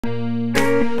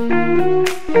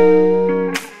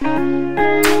Hey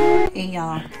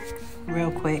y'all,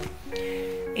 real quick.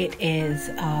 It is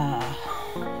can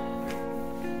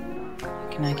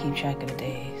I keep track of the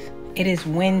days? It is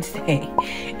Wednesday.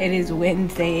 It is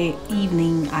Wednesday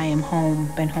evening. I am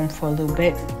home. Been home for a little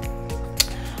bit.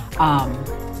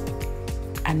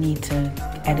 I need to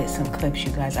edit some clips,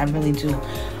 you guys. I really do.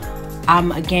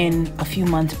 I'm again a few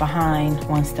months behind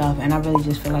on stuff, and I really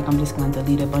just feel like I'm just gonna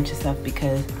delete a bunch of stuff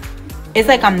because it's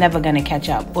like I'm never gonna catch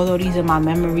up. Although these are my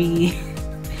memory,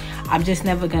 I'm just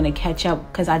never gonna catch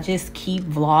up because I just keep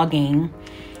vlogging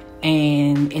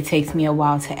and it takes me a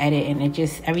while to edit, and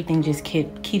everything just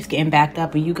keeps getting backed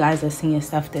up, and you guys are seeing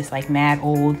stuff that's like mad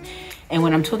old. And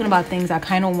when I'm talking about things, I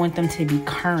kind of want them to be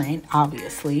current,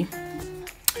 obviously.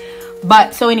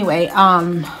 But so anyway,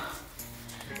 I'm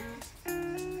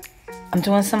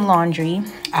doing some laundry.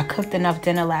 I cooked enough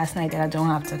dinner last night that I don't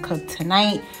have to cook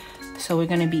tonight. So we're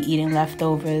gonna be eating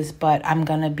leftovers, but we're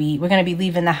gonna be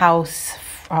leaving the house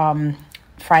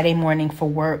Friday morning for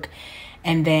work,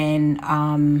 and then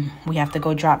we have to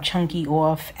go drop Chunky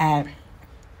off at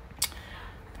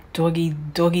doggy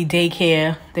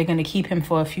daycare. They're gonna keep him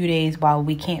for a few days while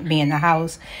we can't be in the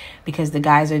house because the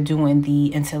guys are doing the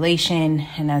insulation.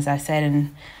 And as I said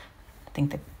in I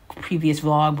think the previous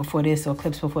vlog before this, or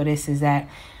clips before this, is that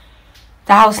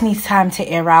the house needs time to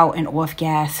air out and off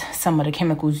gas some of the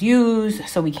chemicals used,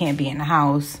 so we can't be in the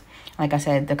house. Like I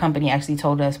said, the company actually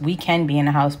told us we can be in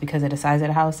the house because of the size of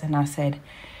the house, and I said,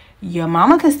 your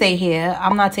mama could stay here.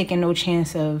 I'm not taking no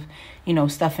chance of,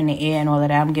 stuff in the air and all of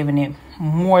that. I'm giving it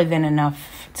more than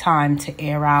enough time to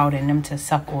air out and them to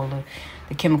suck all of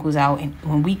the chemicals out. And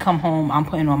when we come home, I'm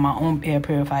putting on my own air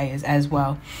purifiers as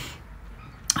well.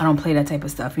 I don't play that type of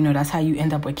stuff. That's how you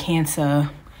end up with cancer,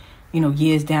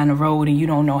 years down the road, and you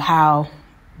don't know how,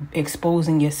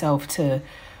 exposing yourself to,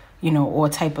 all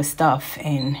type of stuff,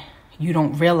 and you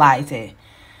don't realize it.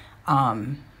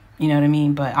 You know what I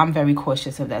mean? But I'm very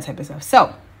cautious of that type of stuff.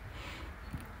 So,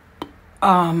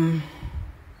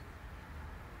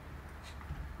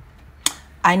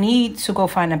 I need to go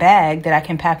find a bag that I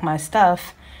can pack my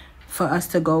stuff for us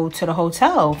to go to the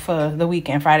hotel for the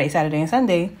weekend, Friday, Saturday, and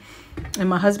Sunday. And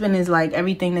my husband is like,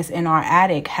 everything that's in our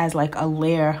attic has like a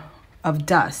layer of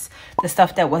dust. The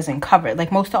stuff that wasn't covered.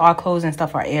 Like most of our clothes and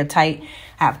stuff are airtight.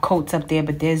 I have coats up there,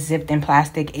 but they're zipped in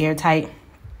plastic, airtight.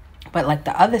 But like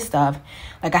the other stuff,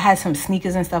 like I had some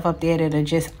sneakers and stuff up there that are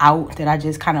just out, that I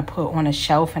just kind of put on a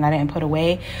shelf and I didn't put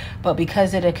away. But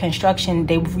because of the construction,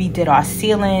 they redid our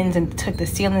ceilings and took the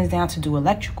ceilings down to do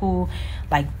electrical.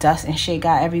 Like dust and shit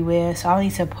got everywhere. So I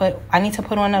need to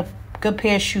put on a good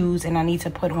pair of shoes, and I need to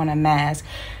put on a mask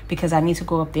because I need to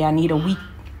go up there. I need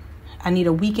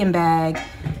a weekend bag,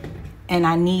 and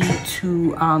I need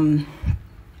to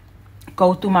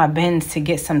go through my bins to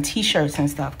get some t-shirts and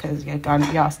stuff because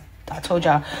y'all, I told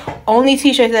y'all, only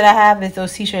t-shirts that I have is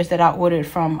those t-shirts that I ordered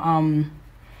from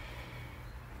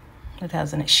what the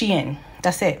hell's in it? Shein.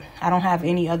 That's it. I don't have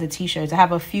any other t-shirts. I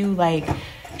have a few like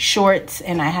shorts,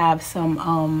 and I have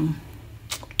some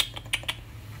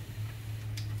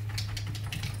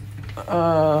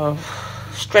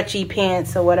stretchy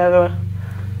pants or whatever,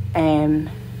 and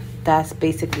that's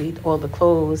basically all the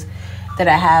clothes that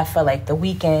I have for like the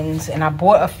weekends. And I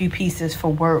bought a few pieces for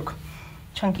work.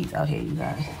 Chunky's out here, you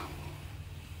guys.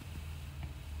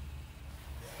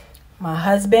 My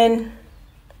husband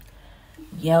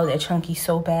yelled at Chunky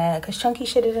so bad because Chunky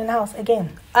shitted in the house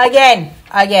again,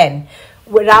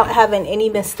 without having any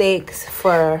mistakes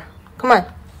for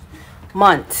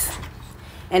months.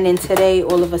 And then today,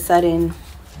 all of a sudden,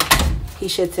 he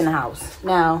shits in the house.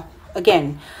 Now,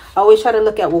 again, I always try to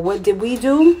look at, well, what did we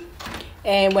do?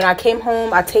 And when I came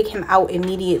home, I take him out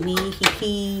immediately. He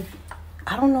peed.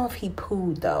 I don't know if he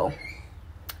pooed, though.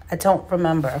 I don't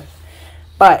remember.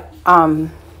 But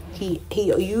he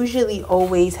usually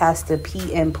always has to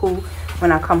pee and poo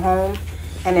when I come home.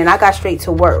 And then I got straight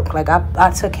to work. Like,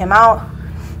 I took him out.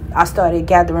 I started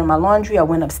gathering my laundry. I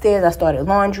went upstairs. I started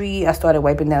laundry. I started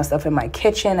wiping down stuff in my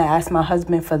kitchen. I asked my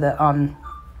husband for the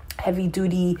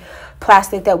heavy-duty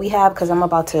plastic that we have because I'm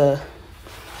about to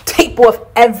tape off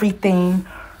everything.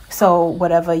 So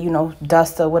whatever,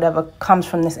 dust or whatever comes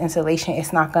from this insulation,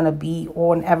 it's not going to be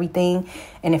on everything.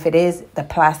 And if it is, the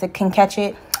plastic can catch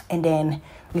it. And then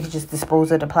we can just dispose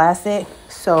of the plastic.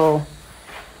 So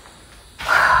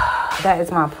that is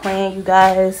my plan, you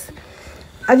guys.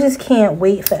 I just can't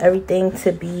wait for everything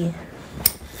to be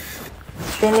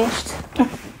finished.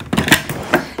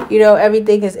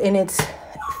 Everything is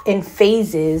in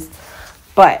phases,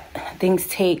 but things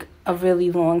take a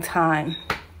really long time.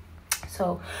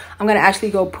 So I'm gonna actually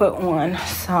go put on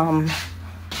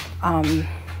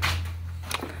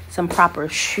some proper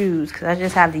shoes, because I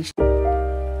just have these.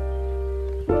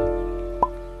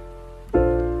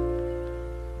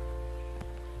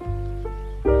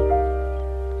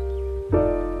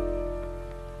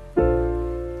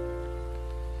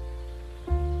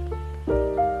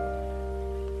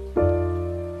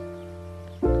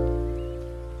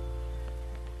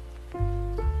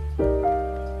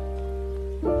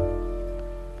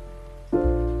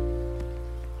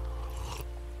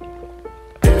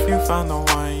 Found the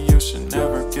one, you should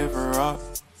never give her up.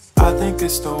 I think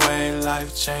it's the way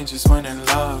life changes when in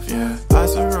love, yeah. I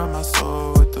surround my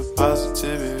soul with the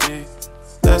positivity.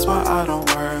 That's why I don't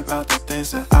worry about the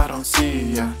things that I don't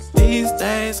see, yeah. These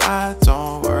days I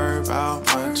don't worry about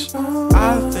much.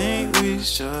 I think we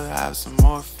should have some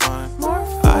more fun.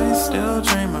 I still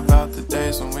dream about the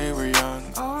days when we were young.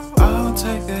 I'll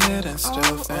take a hit and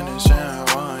still finish and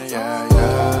one, yeah,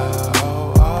 yeah.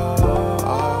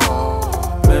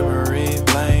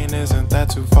 Isn't that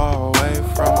too far away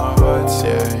from our hearts,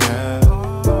 yeah, yeah.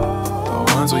 The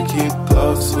ones we keep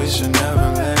close, we should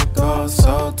never let go.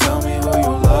 So tell me who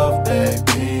you love,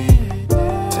 baby.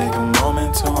 Take a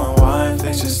moment to unwind,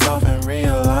 fix yourself and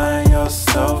realign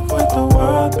yourself with the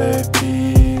world,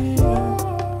 baby.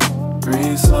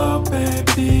 Breathe slow,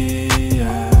 baby,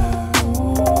 yeah.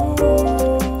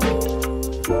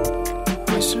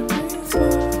 We should breathe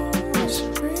slow, we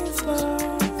should breathe slow,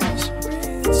 we should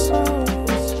breathe slow.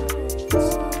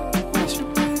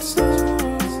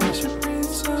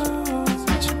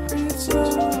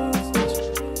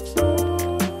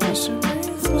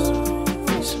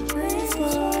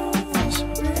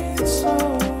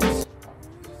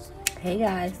 Hey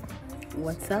guys,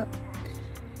 what's up?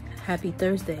 Happy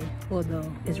Thursday,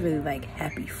 although it's really like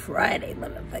happy Friday,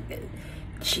 motherfucker.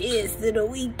 Cheers to the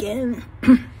weekend.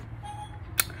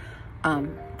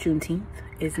 Juneteenth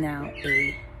is now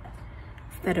a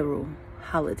federal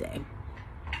holiday.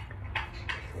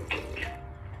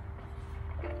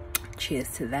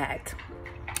 Cheers to that.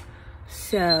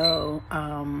 So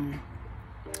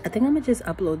I think I'm gonna just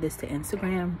upload this to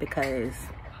Instagram because,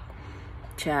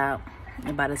 child,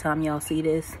 and by the time y'all see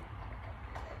this,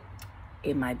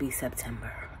 it might be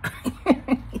September.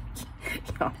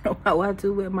 Y'all know how I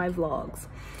do with my vlogs.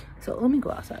 So let me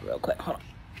go outside real quick. Hold on.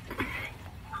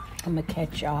 I'm gonna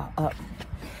catch y'all up.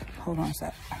 Hold on a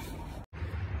sec.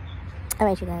 All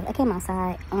right, you guys. I came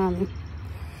outside.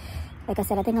 Like I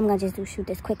said, I think I'm gonna just shoot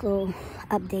this quick little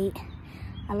update.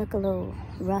 I look a little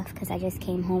rough because I just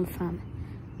came home from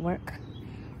work.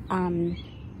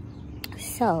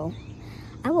 So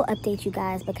I will update you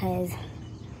guys because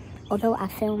although I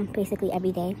film basically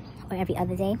every day or every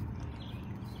other day,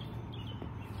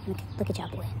 look at y'all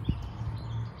boy.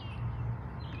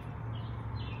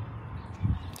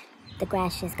 The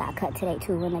grass just got cut today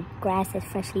too. When the grass is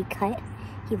freshly cut,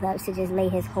 he loves to just lay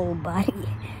his whole body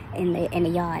in the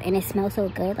yard, and it smells so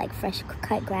good, like fresh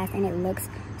cut grass, and it looks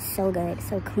so good,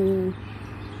 so clean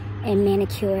and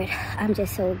manicured. I'm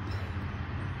just so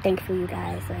thankful, you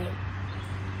guys, like,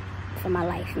 for my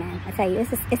life, man. I tell you,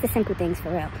 it's the simple things for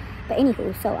real. But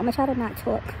anywho, so I'm gonna try to not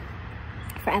talk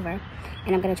forever,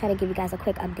 and I'm gonna try to give you guys a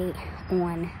quick update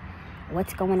on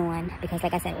what's going on, because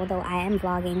like I said, although I am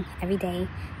vlogging every day,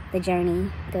 the journey,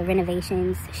 the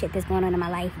renovations, shit that's going on in my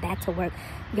life, back to work,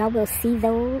 y'all will see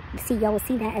y'all will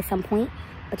see that at some point,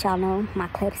 but y'all know my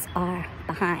clips are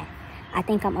behind. I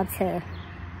think I'm up to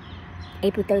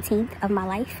April 13th of my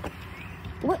life.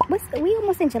 We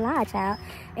almost in July, child,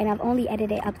 and I've only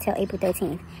edited up till April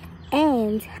 13th.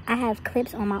 And I have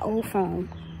clips on my old phone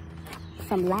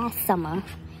from last summer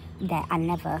that I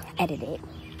never edited.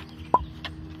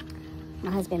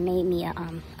 My husband made me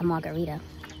a margarita.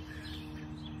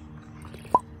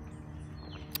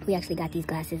 We actually got these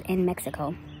glasses in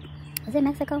Mexico. Was it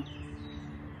Mexico?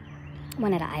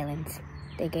 One of the islands.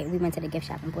 We went to the gift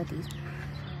shop and bought these.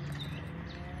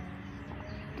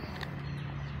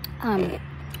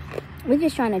 We're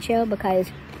just trying to chill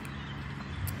because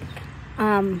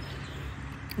I'm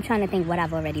trying to think what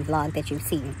I've already vlogged that you've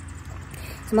seen.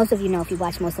 So most of you know, if you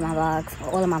watch most of my vlogs,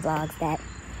 or all of my vlogs, that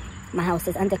my house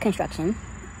is under construction.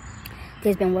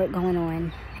 There's been work going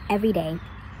on every day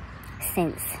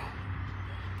since,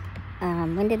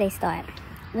 when did they start?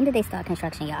 When did they start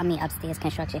construction, y'all? I mean upstairs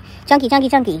construction. Chunky, Chunky,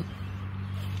 Chunky.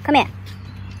 Come here.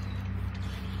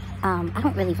 I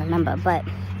don't really remember, but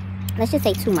let's just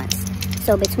say 2 months.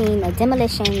 So between the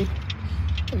demolition,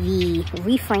 the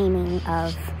reframing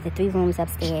of the 3 rooms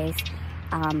upstairs,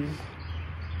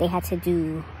 they had to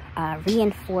do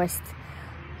reinforced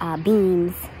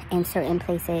beams in certain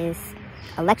places,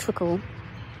 electrical.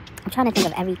 I'm trying to think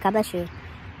of God bless you.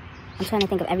 I'm trying to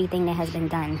think of everything that has been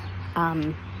done.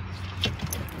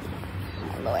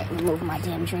 Lord, remove my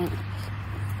damn drink.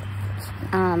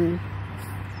 I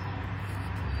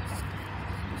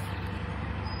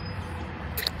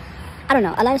don't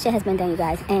know. A lot of shit has been done, you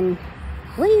guys. And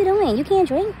what are you doing? You can't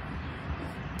drink?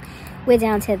 We're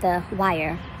down to the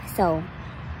wire. So,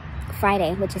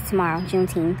 Friday, which is tomorrow,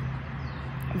 Juneteenth,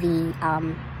 the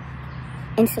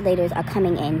insulators are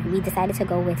coming in. We decided to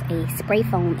go with a spray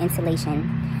foam insulation.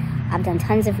 I've done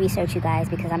tons of research, you guys,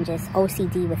 because I'm just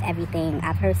OCD with everything.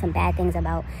 I've heard some bad things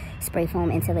about spray foam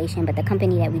insulation, but the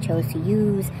company that we chose to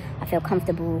use, I feel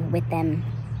comfortable with them.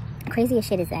 Craziest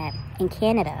shit is that in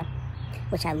Canada,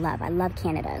 which I love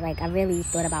Canada. Like, I really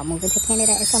thought about moving to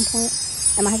Canada at some point.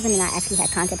 And my husband and I actually had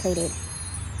contemplated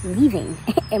leaving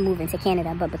and moving to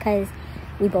Canada. But because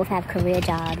we both have career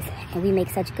jobs and we make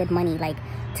such good money, like,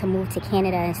 to move to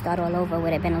Canada and start all over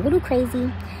would have been a little crazy.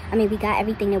 I mean, we got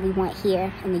everything that we want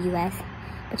here in the U.S.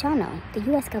 But y'all know, the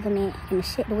U.S. government and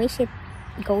the way shit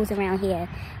goes around here,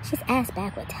 it's just ass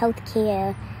backwards.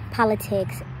 Healthcare,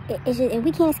 politics, it's just,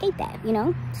 we can't escape that, you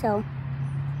know? So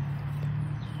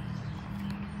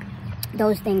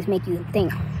those things make you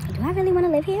think, do I really want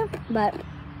to live here? But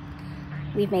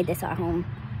we've made this our home,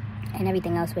 and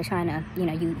everything else we're trying to, you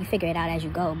know, you figure it out as you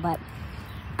go. But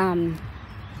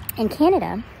in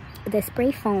Canada, the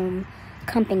spray foam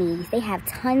companies, they have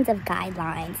tons of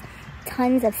guidelines,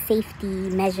 tons of safety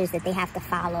measures that they have to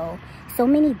follow, so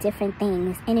many different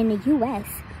things. And in the US,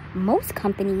 most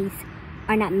companies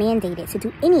are not mandated to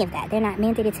do any of that. They're not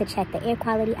mandated to check the air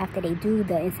quality after they do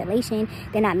the installation.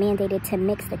 They're not mandated to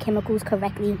mix the chemicals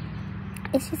correctly.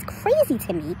 It's just crazy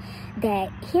to me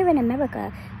that here in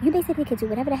America, you basically could do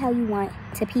whatever the hell you want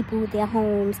to people, their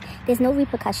homes. There's no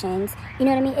repercussions. You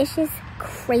know what I mean? It's just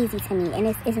crazy to me.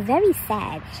 And it's very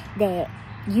sad that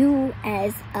you,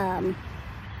 as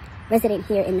resident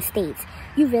here in the States,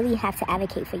 you really have to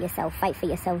advocate for yourself, fight for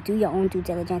yourself, do your own due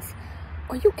diligence,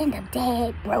 or you end up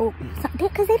dead, broke,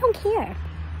 because they don't care.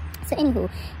 So anywho,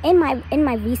 in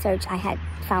my research, I had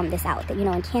found this out, that, you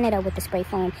know, in Canada with the spray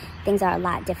foam, things are a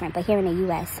lot different. But here in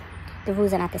the US, the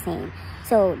rules are not the same.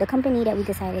 So the company that we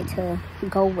decided to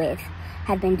go with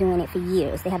have been doing it for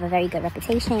years. They have a very good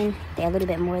reputation. They're a little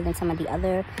bit more than some of the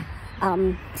other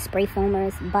spray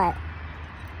foamers, but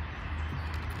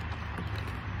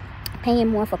paying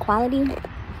more for quality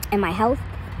and my health,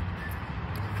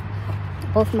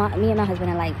 both me and my husband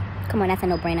are like, come on, that's a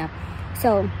no-brainer.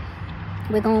 So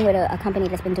we're going with a company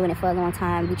that's been doing it for a long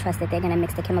time. We trust that they're going to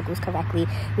mix the chemicals correctly.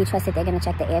 We trust that they're going to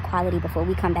check the air quality before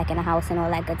we come back in the house and all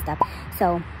that good stuff.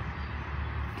 So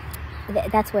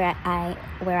that's where I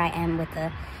am with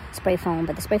the spray foam.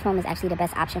 But the spray foam is actually the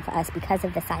best option for us because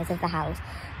of the size of the house,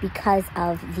 because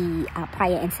of the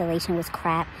prior insulation was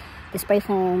crap. The spray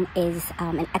foam is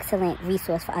an excellent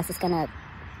resource for us. It's going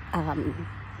to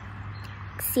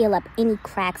seal up any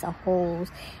cracks or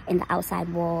holes in the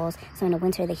outside walls. So in the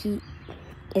winter, the heat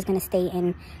is going to stay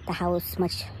in the house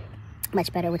much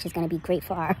better, which is going to be great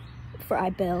for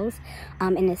our bills.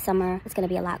 In the summer, it's going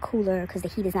to be a lot cooler because the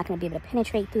heat is not going to be able to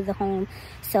penetrate through the home.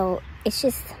 So it's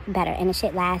just better, and the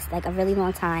shit lasts like a really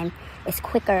long time. It's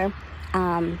quicker,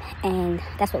 and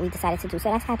that's what we decided to do.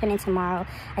 So that's happening tomorrow.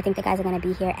 I think the guys are going to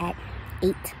be here at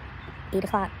 8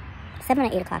 o'clock, 7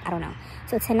 or 8 o'clock, I don't know.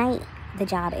 So tonight, the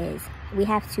job is we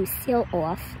have to seal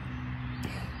off,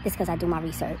 just because I do my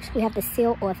research, we have to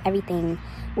seal off everything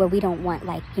where we don't want,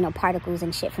 like, you know, particles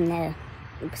and shit from the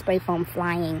spray foam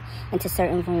flying into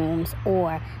certain rooms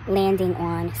or landing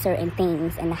on certain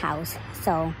things in the house.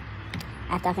 So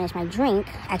after I finish my drink,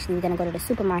 actually we're gonna go to the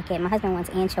supermarket. My husband wants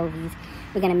anchovies.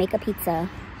 We're gonna make a pizza.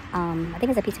 I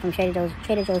think it's a pizza from Trader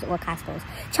Joe's or Costco's.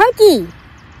 Chunky!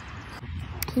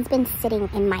 He's been sitting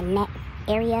in my neck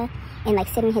area and like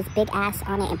sitting his big ass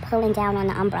on it and pulling down on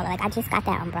the umbrella. Like, I just got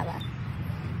that umbrella.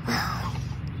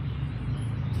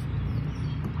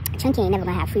 Chunky ain't never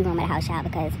gonna have free room at the house, y'all,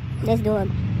 because this dog,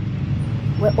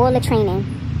 with all the training,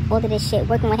 all of this shit,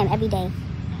 working with him every day,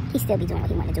 he still be doing what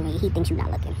he want to do when he thinks you're not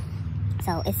looking.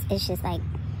 So it's just like,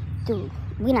 dude,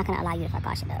 we're not gonna allow you to fuck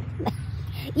our shit up.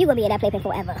 You gonna be at that playpen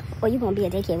forever, or you gonna be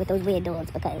at daycare with those weird dogs,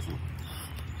 because,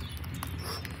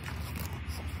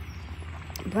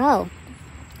 bro,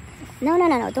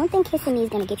 no, don't think kissing me is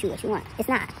gonna get you what you want. It's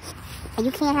not. And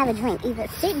you can't have a drink either.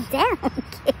 Sit down,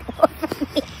 get over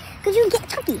me, cause you get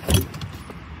chunky.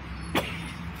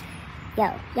 Yo,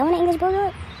 y'all want an English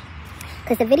bulldog?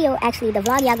 Cause the video, actually, the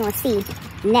vlog y'all gonna see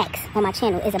next on my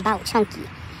channel is about Chunky.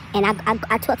 And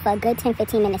I talked for a good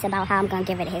 10-15 minutes about how I'm gonna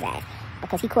get rid of his ass,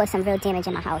 because he caused some real damage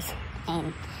in my house.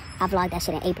 And I vlogged that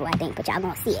shit in April, I think, but y'all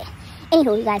gonna see it.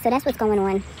 Anywho, you guys, so that's what's going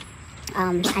on.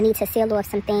 I need to seal off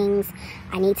some things.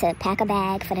 I need to pack a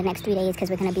bag for the next 3 days, because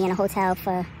we're gonna be in a hotel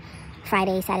for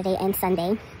Friday, Saturday, and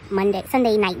Sunday.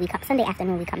 Sunday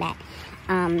afternoon we come back.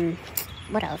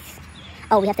 What else?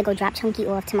 Oh, we have to go drop Chunky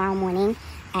off tomorrow morning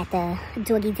at the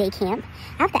doggy day camp.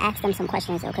 I have to ask them some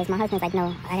questions though, because my husband's like,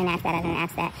 no, I didn't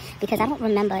ask that, because I don't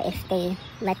remember if they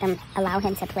allow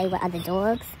him to play with other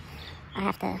dogs. I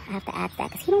have to ask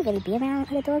that, because he don't really be around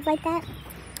other dogs like that,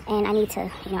 and I need to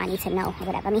know or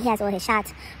whatever. I mean, he has all his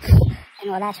shots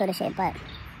and all that sort of shit, but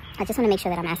I just want to make sure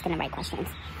that I'm asking the right questions.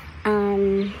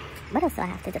 What else do I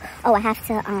have to do? Oh, I have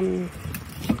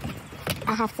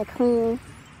to clean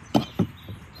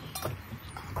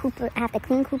Cooper. I have to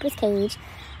clean Cooper's cage,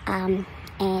 and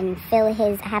fill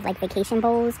his. I have like vacation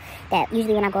bowls that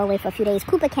usually when I go away for a few days,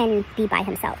 Cooper can be by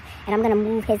himself. And I'm gonna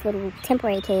move his little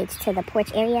temporary cage to the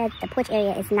porch area. The porch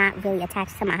area is not really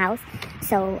attached to my house,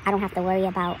 so I don't have to worry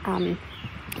about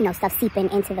stuff seeping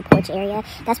into the porch area.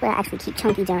 That's where I actually keep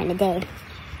Chunky during the day.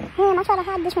 Man, I tried to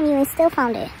hide this from you and still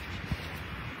found it.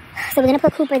 So we're gonna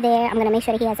put Cooper there. I'm gonna make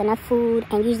sure that he has enough food.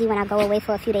 And usually when I go away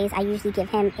for a few days, I usually give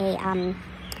him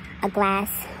a glass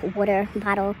water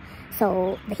bottle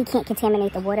so that he can't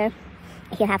contaminate the water.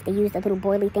 He'll have to use the little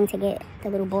bowl thing to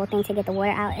get the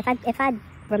water out. If I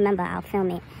remember, I'll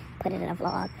film it, put it in a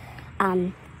vlog.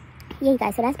 Yeah, you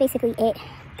guys. So that's basically it.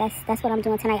 That's what I'm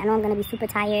doing tonight. I know I'm gonna be super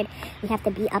tired. We have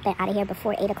to be up and out of here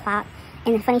before 8 o'clock.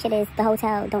 And the funny shit is, the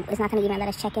hotel is not gonna even let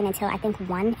us check in until I think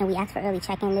 1, and we asked for early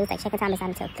check-in. It was like check-in time is not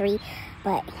until 3,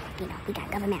 but we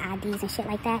got government IDs and shit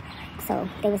like that. So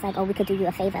they was like, oh, we could do you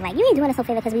a favor. Like, you ain't doing us no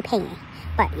favor because we paying.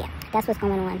 But yeah, that's what's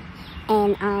going on.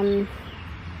 And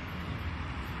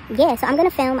yeah, so I'm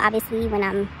gonna film obviously when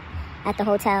I'm at the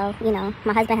hotel.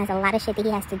 My husband has a lot of shit that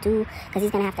he has to do because he's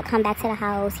gonna have to come back to the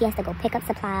house. He has to go pick up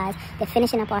supplies. They're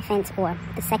finishing up our fence, or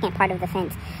the second part of the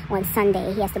fence, on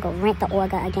Sunday. He has to go rent the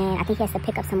auger again. I think he has to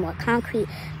pick up some more concrete.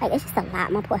 Like, it's just a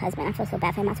lot. My poor husband, I feel so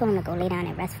bad for him. I told him to go lay down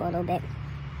and rest for a little bit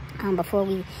before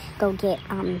we go get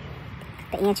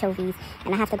the anchovies.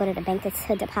 And I have to go to the bank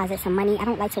to deposit some money. I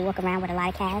don't like to walk around with a lot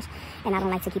of cash, and I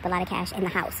don't like to keep a lot of cash in the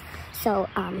house. So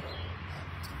oh,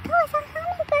 it's a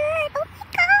hummingbird. Oh my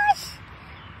gosh.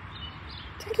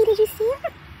 Chunky, did you see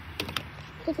him?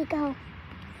 Where did he go?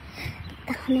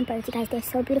 The hummingbirds, you guys, they're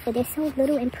so beautiful. They're so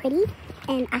little and pretty.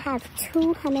 And I have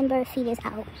 2 hummingbird feeders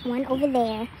out. One over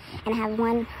there, and I have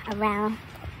one around.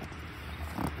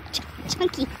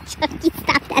 Chunky, stop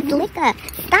that liquor.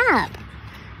 Stop.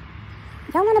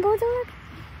 Y'all want a bulldog?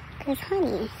 Because,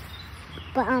 honey.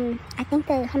 But, I think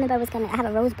the hummingbird was gonna, I have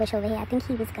a rose bush over here. I think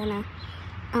he was gonna,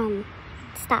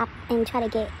 stop and try to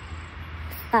get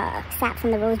sap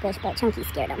from the rose bush, but Chunky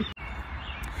scared him.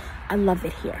 I love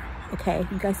it here. Okay,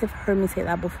 you guys have heard me say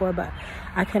that before, but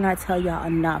I cannot tell y'all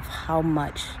enough how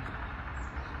much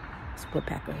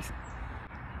woodpeckers.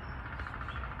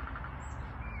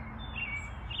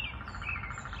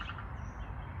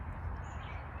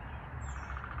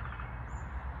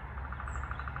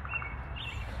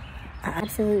 I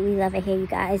absolutely love it here, you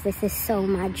guys. This is so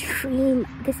my dream.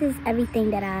 This is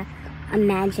everything that I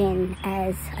imagined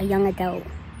as a young adult,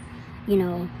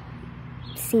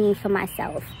 seeing for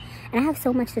myself. And I have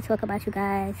so much to talk about, you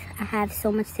guys. I have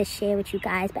so much to share with you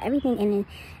guys, but everything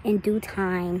in due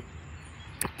time.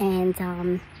 And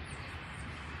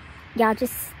y'all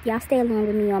stay along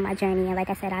with me on my journey. And like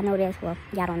I said, I know this. Well,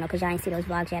 y'all don't know because y'all ain't see those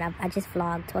vlogs yet. I just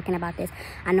vlogged talking about this.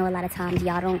 I know a lot of times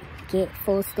y'all don't get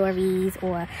full stories,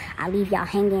 or I leave y'all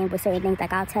hanging with certain things.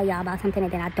 Like, I'll tell y'all about something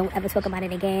and then I don't ever talk about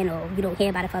it again, or you don't hear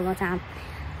about it for a long time.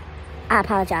 I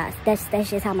apologize. That's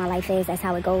just how my life is. That's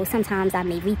how it goes. Sometimes I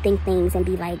may rethink things and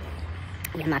be like,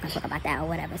 yeah, I'm not gonna talk about that or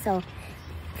whatever. So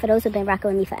for those who've been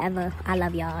rocking with me forever, I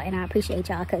love y'all and I appreciate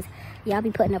y'all, because y'all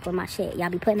be putting up with my shit. Y'all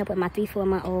be putting up with my 3-4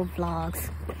 month old vlogs.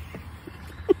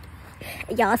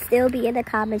 Y'all still be in the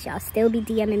comments. Y'all still be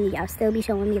DMing me. Y'all still be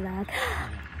showing me love.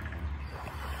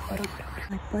 Hold on.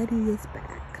 My buddy is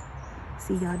back.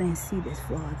 See, y'all didn't see this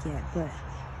vlog yet, but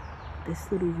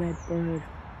this little red bird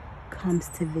comes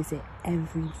to visit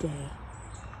every day.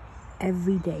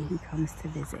 Every day he comes to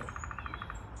visit.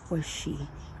 Or she.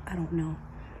 I don't know.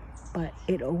 But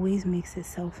it always makes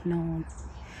itself known.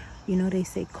 They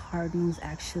say cardinals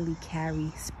actually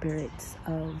carry spirits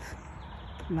of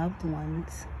loved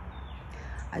ones.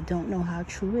 I don't know how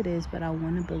true it is, but I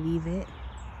want to believe it.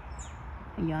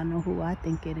 And y'all know who I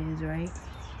think it is, right?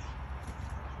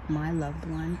 My loved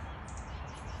one.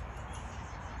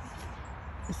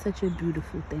 It's such a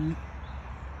beautiful thing.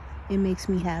 It makes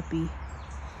me happy.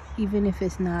 Even if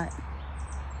it's not,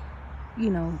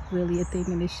 really a thing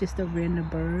and it's just a random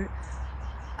bird,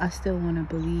 I still want to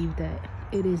believe that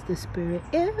it is the spirit.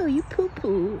 Ew, you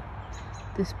poo-poo.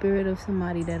 The spirit of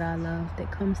somebody that I love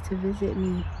that comes to visit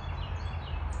me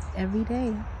every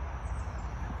day.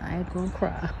 I ain't gonna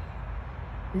cry.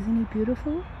 Isn't he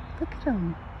beautiful? Look at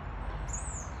him.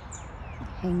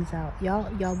 Hangs out.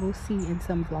 Y'all will see in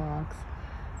some vlogs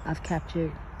I've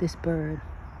captured this bird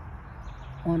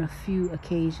on a few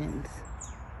occasions.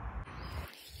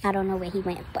 I don't know where he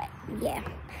went, but yeah.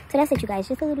 So that's it, you guys.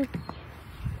 Just a little...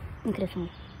 Look at this one.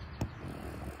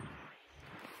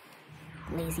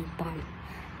 Lazy bum.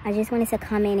 I just wanted to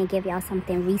come in and give y'all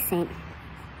something recent.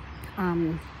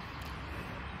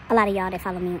 A lot of y'all that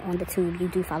follow me on the tube, you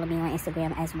do follow me on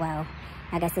Instagram as well.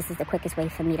 I guess this is the quickest way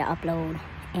for me to upload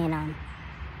and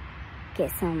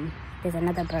get some. There's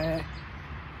another bird.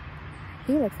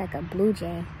 He looks like a blue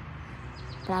jay,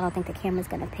 but I don't think the camera's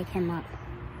gonna pick him up.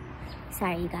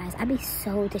 Sorry, you guys. I'd be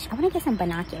so I want to get some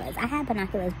binoculars. I had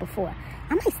binoculars before.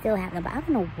 I might still have them, but I don't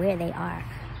know where they are.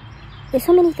 There's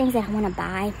so many things that I want to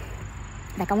buy.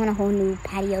 Like, I want a whole new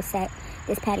patio set.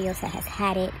 This patio set has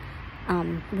had it.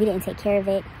 We didn't take care of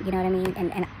it. You know what I mean?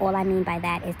 And all I mean by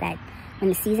that is that when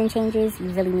the season changes, you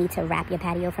really need to wrap your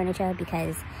patio furniture,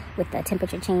 because with the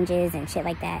temperature changes and shit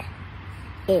like that,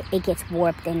 it gets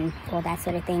warped and all that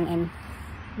sort of thing. And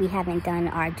we haven't done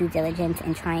our due diligence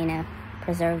in trying to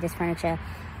preserve this furniture,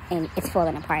 and it's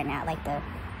falling apart now. Like, I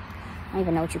don't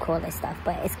even know what you call this stuff,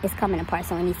 but it's coming apart,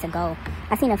 so it needs to go.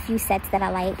 I've seen a few sets that I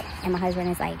like, and my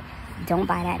husband is like, don't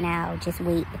buy that now, just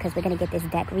wait, because we're gonna get this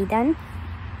deck redone.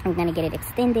 We're gonna get it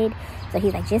extended. So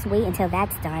he's like, just wait until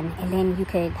that's done, and then you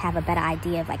could have a better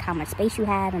idea of like how much space you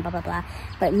have and blah blah blah.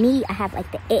 But me, I have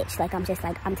like the itch. Like, I'm just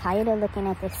like, I'm tired of looking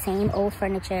at the same old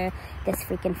furniture that's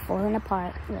freaking falling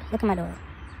apart. Look at my dog.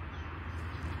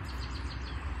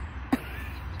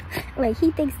 Like,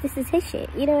 he thinks this is his shit,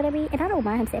 you know what I mean? And I don't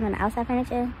mind him sitting on the outside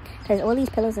furniture, because all these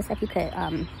pillows and stuff you could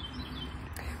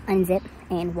unzip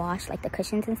and wash, like the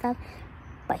cushions and stuff.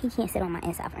 But he can't sit on my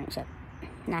inside furniture.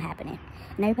 Not happening.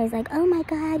 And everybody's like, oh my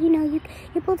god, you know,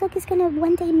 your bulldog is gonna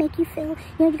one day make you feel, you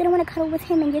know, you're gonna want to cuddle with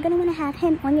him, and you're gonna want to have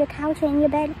him on your couch or in your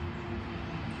bed.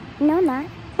 No, I'm not.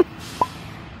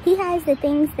 He has the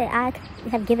things that I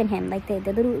have given him, like the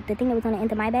thing that was on the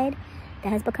end of my bed that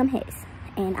has become his.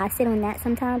 And I sit on that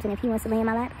sometimes, and if he wants to lay in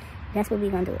my lap, that's what we're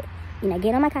gonna do it. You know,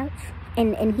 get on my couch.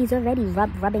 And he's already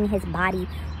rubbing his body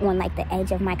on like the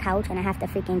edge of my couch, and I have to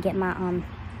freaking get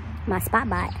my spot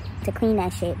bot to clean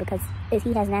that shit, because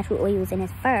he has natural oils in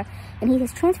his fur, and he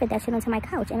has transferred that shit onto my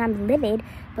couch, and I'm livid.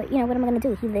 But you know what am I gonna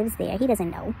do? He lives there. He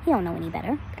doesn't know. He don't know any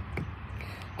better.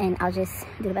 And I'll just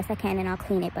do the best I can, and I'll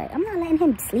clean it. But I'm not letting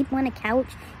him sleep on the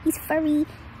couch. He's furry.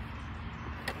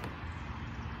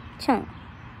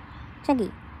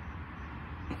 Chunky.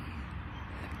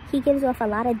 He gives off a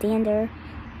lot of dander.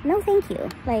 No, thank you.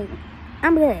 Like,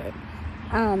 I'm good.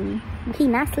 He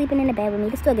not sleeping in the bed with me.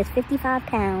 This dog is 55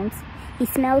 pounds. He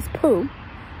smells poo.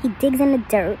 He digs in the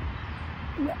dirt.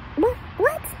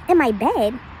 What? In my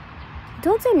bed?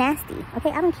 Dogs are nasty.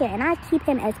 Okay, I don't care. And I keep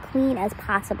him as clean as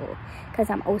possible, because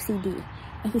I'm OCD.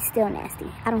 And he's still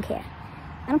nasty. I don't care.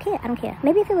 I don't care.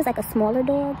 Maybe if it was like a smaller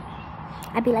dog,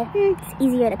 I'd be like, it's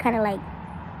easier to kind of like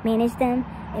manage them.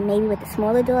 And maybe with the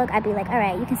smaller dog, I'd be like, all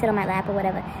right, you can sit on my lap or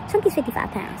whatever. Chunky's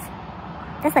 55 pounds.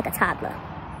 That's like a toddler.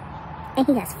 And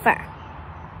he has fur.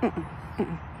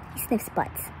 He sniffs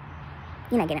butts.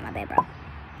 You're not getting in my bed, bro.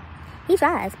 He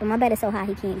tries, but my bed is so high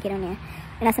he can't get on there.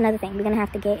 And that's another thing. We're going to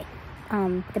have to get,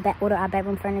 order our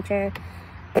bedroom furniture,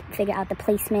 figure out the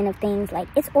placement of things. Like,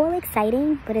 it's all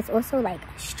exciting, but it's also, like,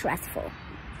 stressful.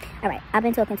 All right, I've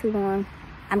been talking too long.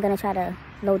 I'm going to try to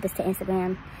load this to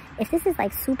Instagram. If this is,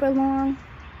 like, super long,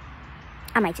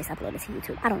 I might just upload it to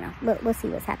YouTube. I don't know. We'll see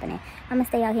what's happening. I'm going to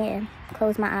stay out here,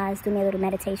 close my eyes, do me a little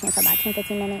meditation for about 10-15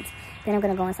 minutes. Then I'm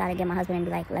going to go inside and get my husband and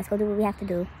be like, let's go do what we have to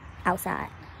do outside,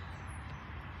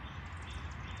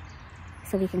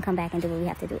 so we can come back and do what we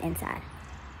have to do inside.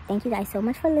 Thank you guys so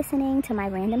much for listening to my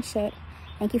random shit.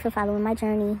 Thank you for following my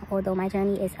journey, although my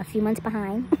journey is a few months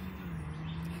behind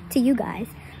to you guys.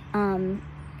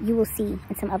 You will see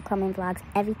in some upcoming vlogs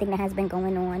everything that has been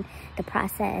going on, the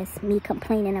process, me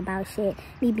complaining about shit,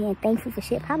 me being thankful for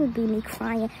shit, probably me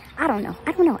crying. I don't know.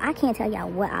 I can't tell y'all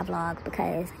what I vlog,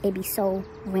 because it be so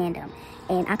random.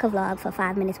 And I could vlog for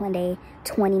 5 minutes one day,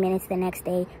 20 minutes the next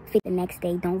day, 50 the next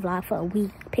day, don't vlog for a week,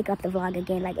 pick up the vlog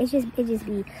again. Like, it just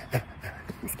be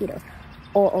mosquitoes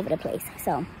all over the place.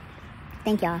 So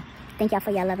thank y'all. Thank y'all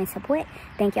for your love and support.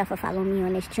 Thank y'all for following me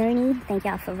on this journey. Thank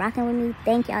y'all for rocking with me.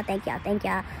 Thank y'all.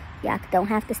 Y'all don't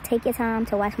have to take your time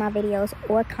to watch my videos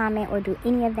or comment or do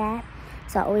any of that.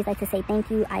 So I always like to say thank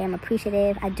you. I am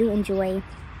appreciative. I do enjoy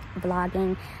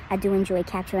vlogging. I do enjoy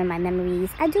capturing my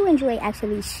memories. I do enjoy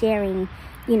actually sharing,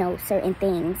 you know, certain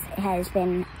things. It has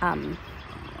been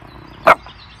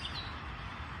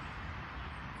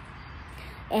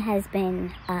it has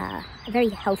been very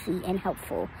healthy and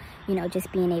helpful, you know,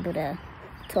 just being able to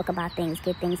talk about things,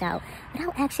 get things out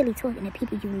without actually talking to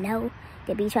people you know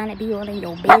that be trying to be all in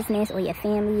your business, or your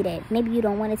family that maybe you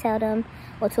don't want to tell them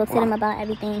or talk to them about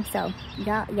everything. So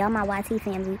y'all my YT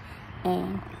family,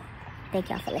 and thank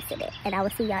y'all for listening. And I will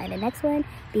see y'all in the next one.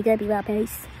 Be good, be well,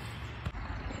 peace.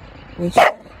 You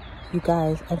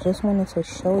guys, I just wanted to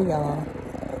show y'all.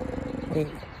 Wait,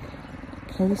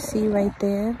 can you see right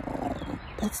there?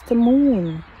 That's the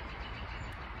moon.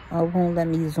 It won't let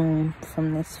me zoom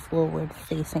from this forward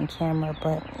facing camera,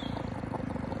 but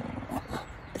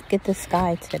look at the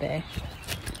sky today.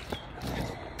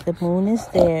 The moon is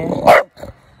there.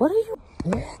 What are you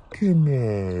barking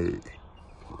at?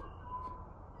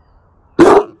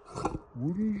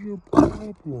 What is your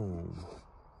problem?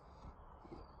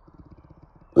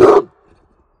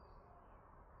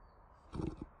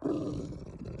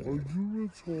 Are you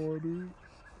retarded?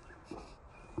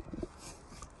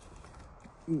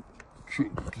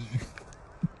 Chucky.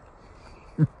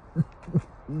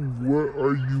 What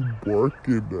are you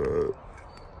barking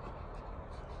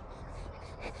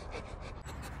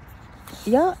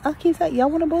at? Y'all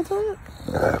want to both talk?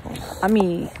 I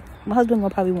mean, my husband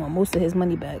gonna probably want most of his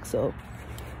money back, so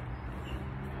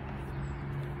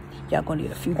y'all gonna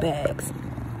need a few bags.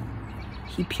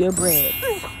 He purebred.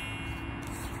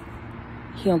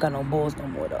 He don't got no balls no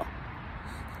more though.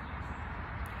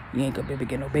 You ain't gonna be able to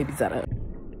get no babies out of him.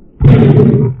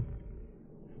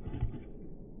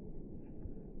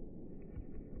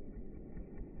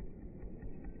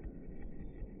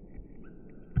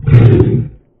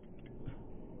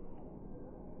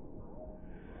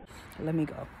 Let me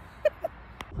go.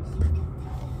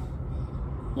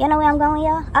 You know where I'm going,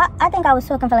 y'all? I think I was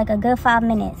talking for like a good 5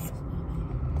 minutes,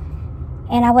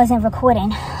 and I wasn't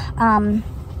recording. I'm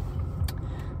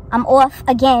off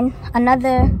again,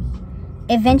 another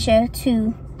adventure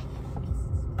to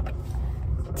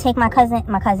take my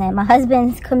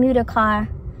husband's commuter car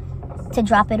to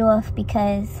drop it off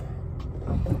because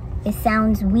it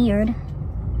sounds weird.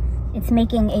 It's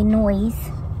making a noise.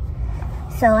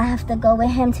 So I have to go with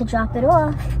him to drop it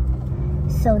off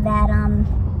so that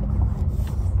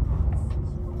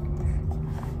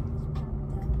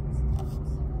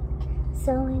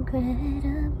so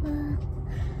incredible,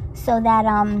 so that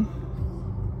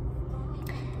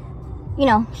you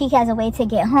know, he has a way to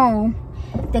get home.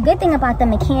 The good thing about the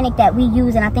mechanic that we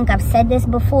use, and I think I've said this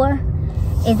before,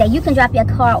 is that you can drop your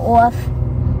car off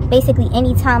basically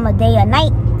any time of day or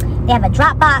night. They have a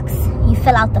drop box. You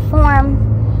fill out the form,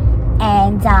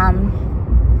 and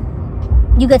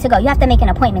you're good to go. You have to make an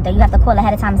appointment though. You have to call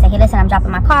ahead of time and say, hey, listen, I'm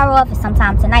dropping my car off. It's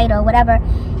sometime tonight or whatever.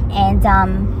 And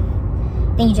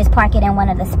then you just park it in one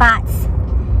of the spots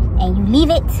and you leave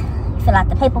it. You fill out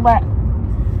the paperwork,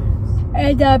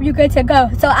 and you're good to go.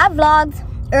 So I vlogged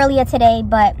earlier today,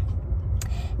 but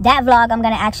that vlog I'm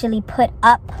gonna actually put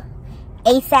up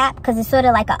ASAP because it's sort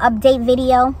of like an update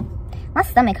video. My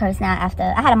stomach hurts now after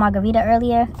I had a margarita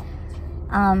earlier.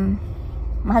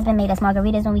 My husband made us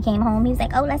margaritas when we came home. He was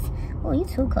like, oh, you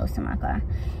too close to my car.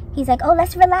 He's like, oh,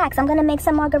 let's relax. I'm gonna make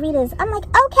some margaritas. I'm like,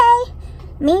 okay.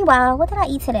 Meanwhile, what did I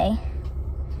eat today?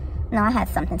 No, I had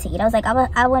something to eat. I was like,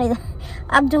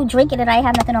 I'm drinking it. I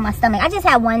have nothing on my stomach. I just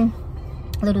had one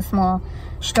little small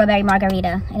strawberry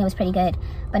margarita and it was pretty good.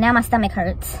 But now my stomach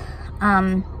hurts.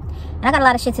 And I got a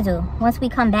lot of shit to do. Once we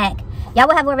come back, y'all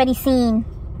will have already seen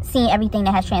everything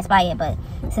that has transpired, but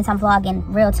since I'm vlogging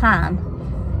real time,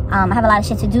 I have a lot of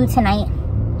shit to do tonight.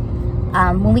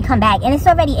 When we come back, and it's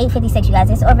already 8:56, you guys.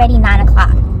 It's already 9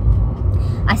 o'clock.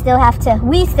 We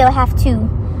still have to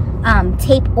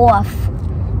tape off.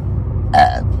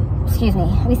 Excuse me.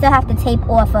 We still have to tape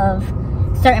off of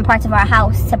certain parts of our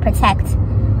house to protect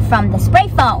from the spray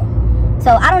foam.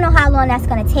 So I don't know how long that's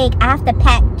gonna take. I have to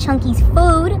pack Chunky's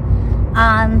food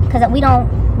because we don't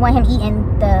want him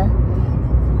eating the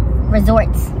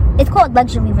resorts. It's called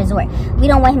luxury resort. We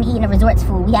don't want him eating the resort's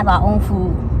food. We have our own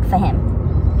food for him.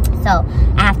 So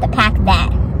I have to pack that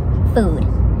food.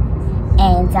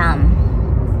 And I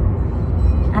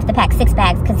have to pack 6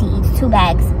 bags because he eats 2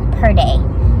 bags per day.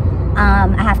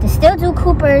 I have to still do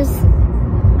Cooper's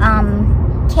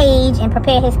cage and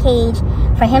prepare his cage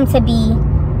for him to be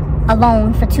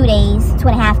alone for 2 days,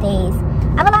 2.5 days.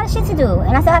 I have a lot of shit to do,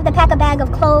 and I still have to pack a bag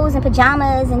of clothes and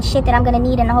pajamas and shit that I'm gonna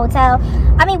need in the hotel.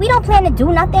 I mean, we don't plan to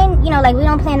do nothing, you know, like we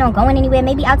don't plan on going anywhere,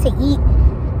 maybe out to eat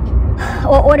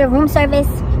or order room service.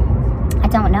 I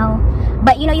don't know,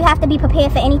 but you know, you have to be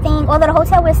prepared for anything. Although the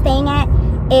hotel we're staying at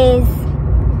is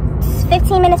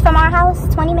 15 minutes from our house,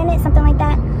 20 minutes, something like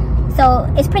that. So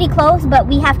it's pretty close, but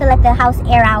we have to let the house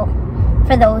air out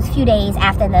for those few days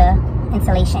after the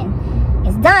installation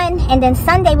is done. And then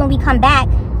Sunday when we come back,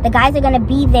 the guys are gonna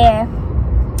be there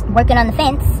working on the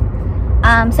fence.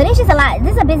 So there's just a lot.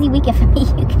 This is a busy weekend for me,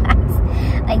 you guys.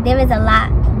 Like, there is a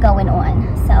lot going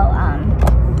on. So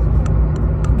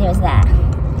there's that.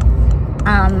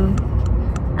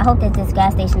 I hope that this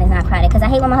gas station is not crowded, because I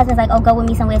hate when my husband's like, oh, go with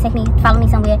me somewhere, follow me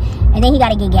somewhere, and then he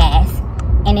gotta get gas,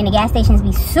 and then the gas stations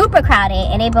be super crowded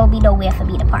and there will be nowhere for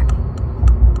me to park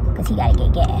because he gotta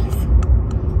get gas.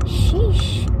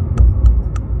 Sheesh.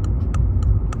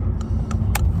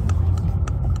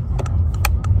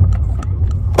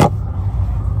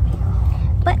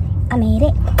 But I made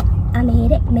it. I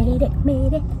made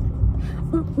it.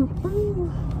 Ooh, ooh,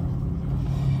 ooh.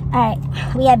 Alright,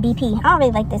 we at BP. I don't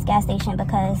really like this gas station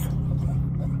because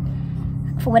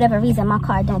for whatever reason my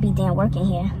car don't be damn working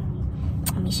here.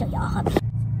 Let me show y'all hubby.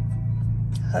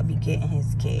 Hubby getting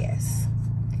his gas.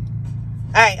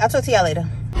 Alright, I'll talk to y'all later.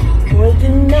 Well, you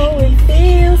know it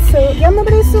feels so. Y'all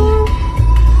remember this song?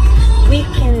 We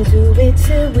can do it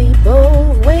till we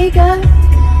both wake up.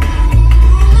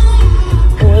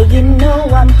 Well, you know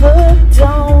I'm hooked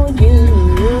on you,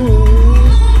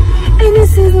 and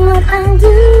this is what I'll do.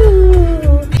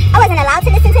 I wasn't allowed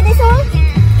to listen to this song,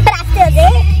 but I still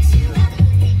did.